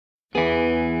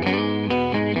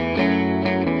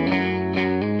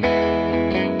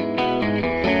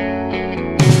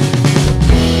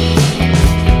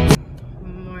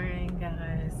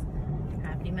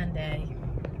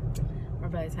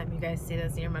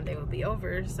Monday will be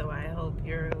over, so I hope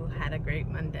you had a great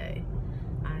Monday.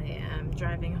 I am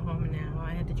driving home now.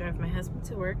 I had to drive my husband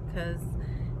to work because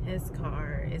his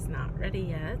car is not ready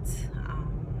yet,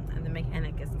 and the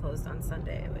mechanic is closed on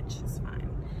Sunday, which is fine.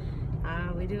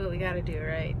 We do what we gotta do,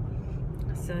 right?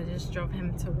 So I just drove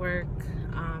him to work.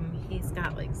 He's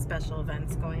got like special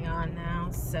events going on now,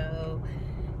 so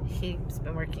he's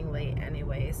been working late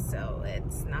anyway, so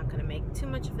it's not going to make too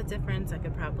much of a difference. I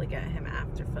could probably get him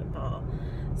after football.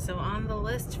 So on the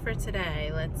list for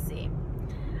today, let's see,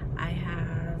 I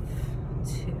have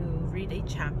to read a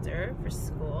chapter for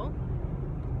school.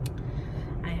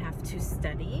 I have to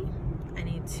study. I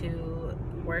need to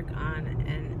work on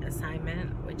an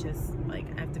assignment, which is like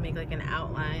I have to make like an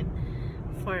outline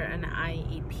for an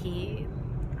IEP.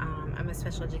 I'm a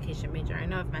special education major. I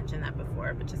know I've mentioned that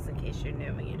before, but just in case you're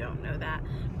new and you don't know that.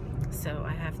 So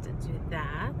I have to do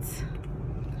that.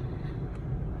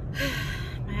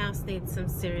 My house needs some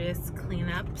serious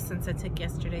cleanup since I took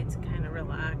yesterday to kind of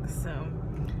relax. So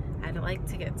I'd like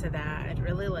to get to that. I'd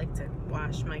really like to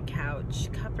wash my couch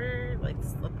cover, like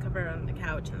slip cover on the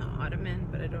couch and the ottoman,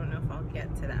 but I don't know if I'll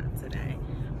get to that today.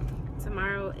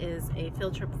 Tomorrow is a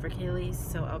field trip for Keillisse,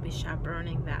 so I'll be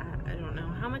chaperoning that. I don't know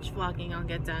how much vlogging I'll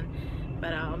get done,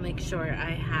 but I'll make sure I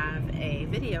have a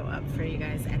video up for you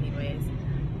guys anyways.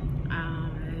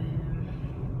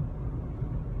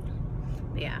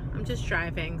 But yeah, I'm just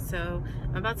driving, so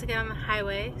I'm about to get on the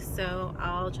highway, so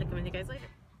I'll check in with you guys later.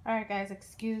 Alright guys,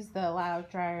 excuse the loud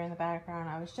dryer in the background.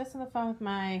 I was just on the phone with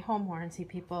my home warranty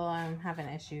people. I'm having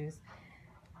issues.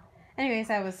 Anyways,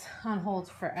 I was on hold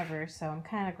forever, so I'm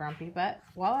kind of grumpy, but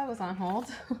while I was on hold,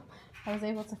 I was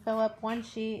able to fill up one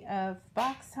sheet of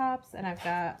box tops, and I've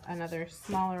got another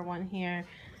smaller one here.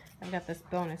 I've got this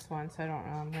bonus one, so I don't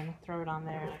know, I'm going to throw it on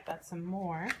there. I've got some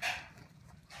more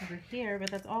over here,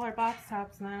 but that's all our box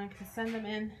tops, and then I can send them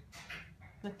in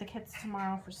with the kids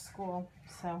tomorrow for school.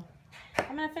 So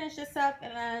I'm going to finish this up,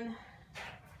 and then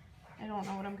I don't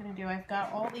know what I'm going to do. I've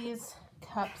got all these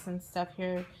cups and stuff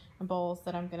here, and bowls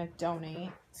that I'm going to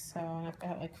donate. So I've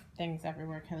got like things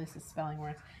everywhere. Keillisse's spelling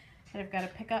words that I've got to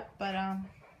pick up. But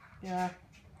yeah,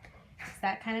 it's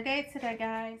that kind of day today,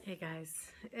 guys. Hey guys,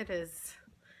 it is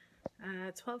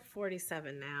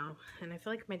 12:47 now, and I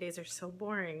feel like my days are so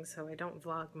boring, so I don't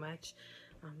vlog much.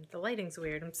 The lighting's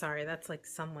weird. I'm sorry. That's like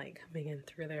sunlight coming in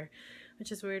through there,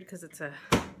 which is weird because it's a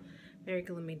very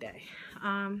gloomy day.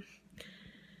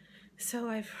 So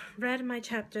I've read my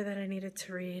chapter that I needed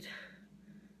to read.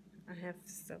 I have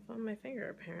stuff on my finger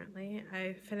apparently.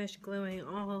 I finished gluing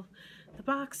all the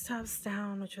box tops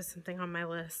down, which was something on my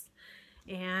list.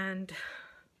 And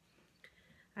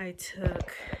I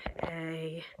took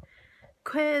a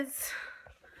quiz,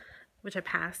 which I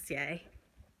passed, yay.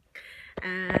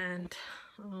 And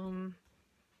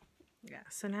yeah,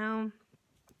 so now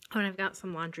when I've got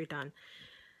some laundry done,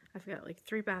 I've got like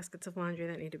 3 baskets of laundry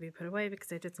that need to be put away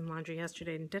because I did some laundry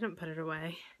yesterday and didn't put it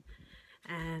away.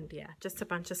 And yeah, just a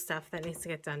bunch of stuff that needs to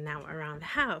get done now around the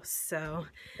house. So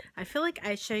I feel like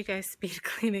I show you guys speed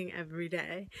cleaning every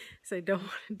day, so I don't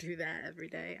want to do that every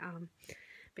day.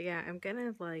 But yeah, I'm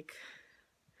gonna like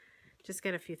just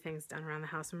get a few things done around the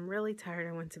house. I'm really tired.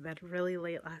 I went to bed really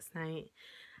late last night.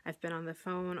 I've been on the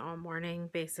phone all morning.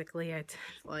 Basically, I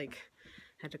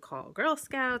had to call Girl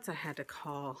Scouts. I had to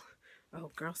call,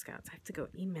 oh, Girl Scouts. I have to go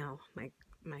email my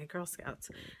Girl Scouts.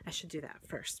 I should do that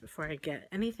first before I get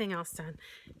anything else done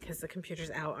because the computer's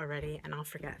out already and I'll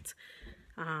forget.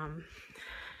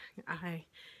 I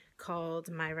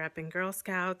called my rep in Girl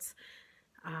Scouts.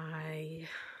 I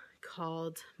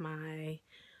called my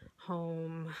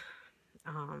home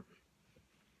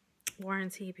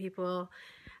warranty people.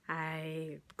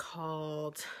 I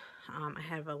called, I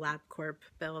have a LabCorp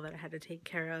bill that I had to take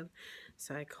care of,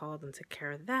 so I called and took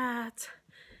care of that.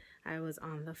 I was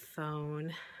on the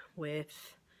phone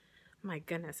with, my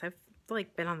goodness, I've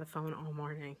like been on the phone all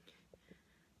morning.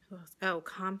 Who else? Oh,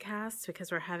 Comcast,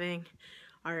 because we're having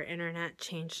our internet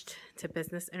changed to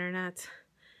business internet,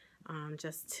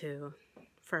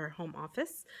 for our home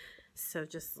office. So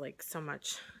just like so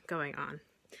much going on.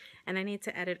 And I need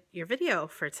to edit your video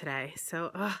for today.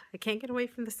 So I can't get away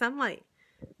from the sunlight.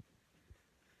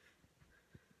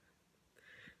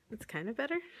 It's kind of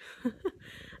better.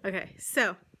 Okay,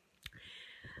 so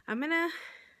I'm gonna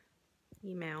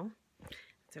email,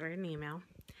 it's already an email,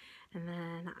 and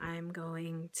then I'm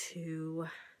going to,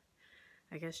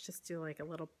 I guess, just do like a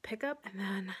little pickup, and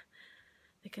then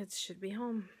the kids should be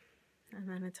home, and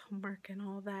then it's homework and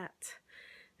all that.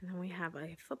 And then we have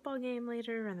a football game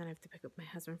later, and then I have to pick up my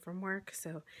husband from work.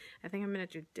 So I think I'm going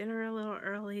to do dinner a little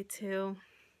early too.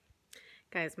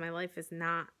 Guys, my life is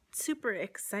not super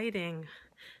exciting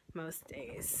most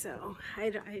days. So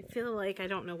I feel like I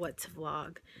don't know what to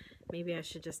vlog. Maybe I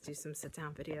should just do some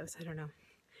sit-down videos. I don't know.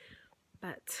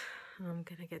 But I'm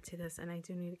gonna get to this, and I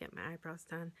do need to get my eyebrows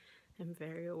done. I'm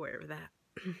very aware of that.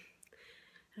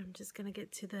 I'm just gonna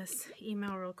get to this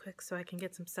email real quick so I can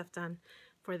get some stuff done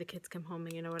before the kids come home.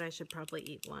 And you know what? I should probably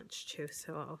eat lunch too.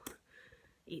 So I'll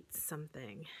eat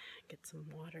something, get some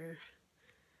water,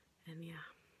 and yeah,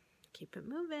 keep it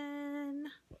moving.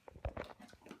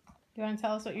 You want to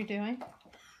tell us what you're doing?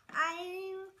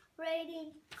 I'm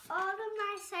writing all of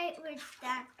my sight words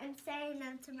down and sending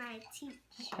them to my teacher.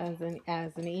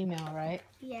 As an email, right?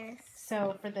 Yes.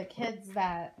 So for the kids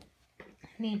that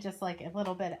need just like a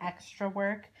little bit extra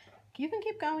work, you can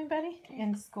keep going, buddy.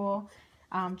 In school,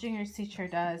 Junior's teacher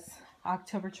does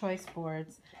October choice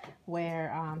boards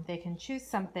where they can choose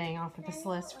something off of this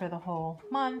list for the whole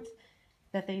month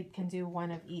that they can do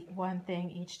one thing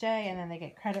each day, and then they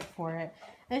get credit for it.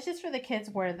 And it's just for the kids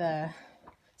where the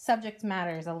subject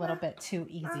matter is a little bit too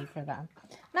easy for them.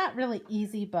 Not really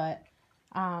easy, but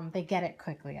they get it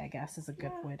quickly, I guess is a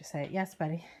good way to say it. Yes,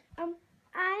 buddy?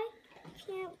 I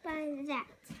can't find that.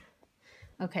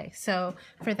 Okay, so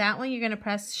for that one, you're going to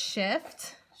press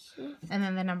Shift and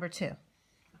then the number 2.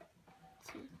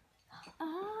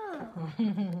 Oh. You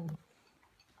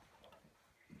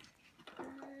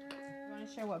want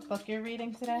to share what book you're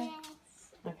reading today?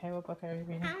 Yes. Okay, what book are you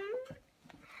reading?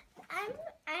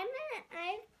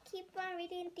 I keep on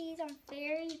reading these on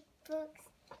fairy books.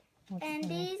 What's And the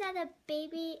name? these are the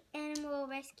baby animal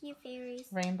rescue fairies.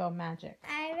 Rainbow Magic.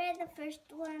 I read the first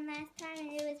one last time,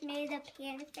 and it was made of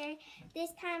Panda Fairy.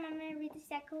 This time I'm going to read the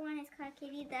second one. It's called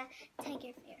Kitty the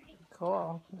Tiger Fairy.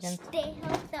 Cool.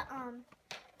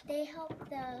 They help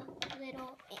the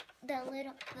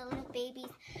little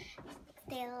babies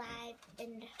stay alive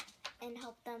and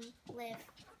help them live.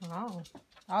 Oh,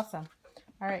 awesome.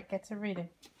 All right, get to reading.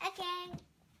 Okay.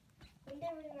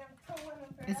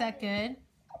 Is that good?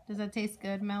 Does that taste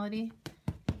good, Melody?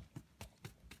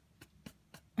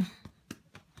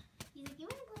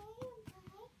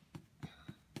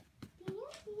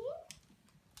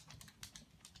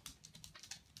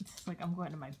 It's like I'm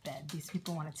going to my bed. These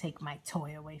people want to take my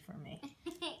toy away from me.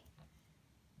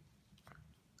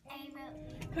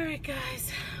 All right,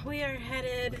 guys, we are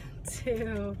headed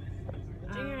to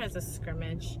Junior has a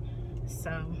scrimmage,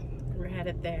 so we're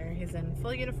headed there. He's in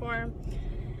full uniform,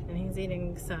 and he's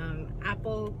eating some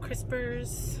apple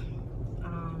crispers,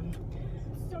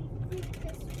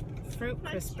 fruit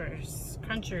crispers,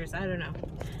 crunchers, I don't know,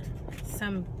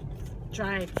 some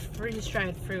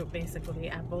freeze-dried fruit, basically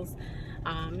apples,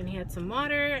 and he had some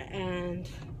water, and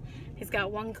he's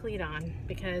got one cleat on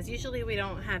because usually we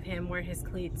don't have him wear his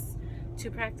cleats to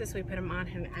practice. We put him on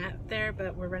him at there,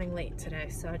 but we're running late today,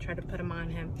 so I tried to put him on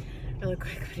him really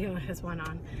quick, but he only has one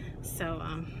on. So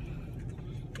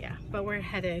yeah, but we're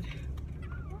headed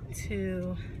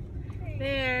to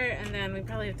there, and then we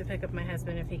probably have to pick up my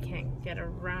husband if he can't get a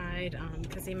ride,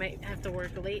 because he might have to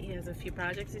work late. He has a few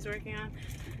projects he's working on,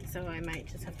 so I might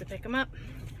just have to pick him up.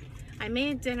 I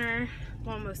made dinner,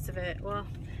 well, most of it. Well,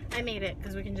 I made it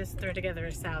because we can just throw together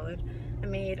a salad. I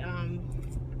made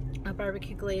a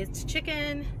barbecue glazed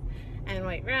chicken and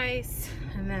white rice,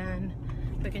 and then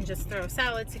we can just throw a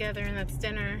salad together, and that's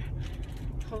dinner.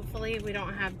 Hopefully we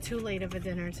don't have too late of a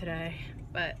dinner today,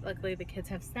 but luckily the kids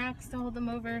have snacks to hold them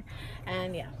over,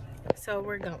 and yeah, so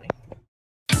we're going.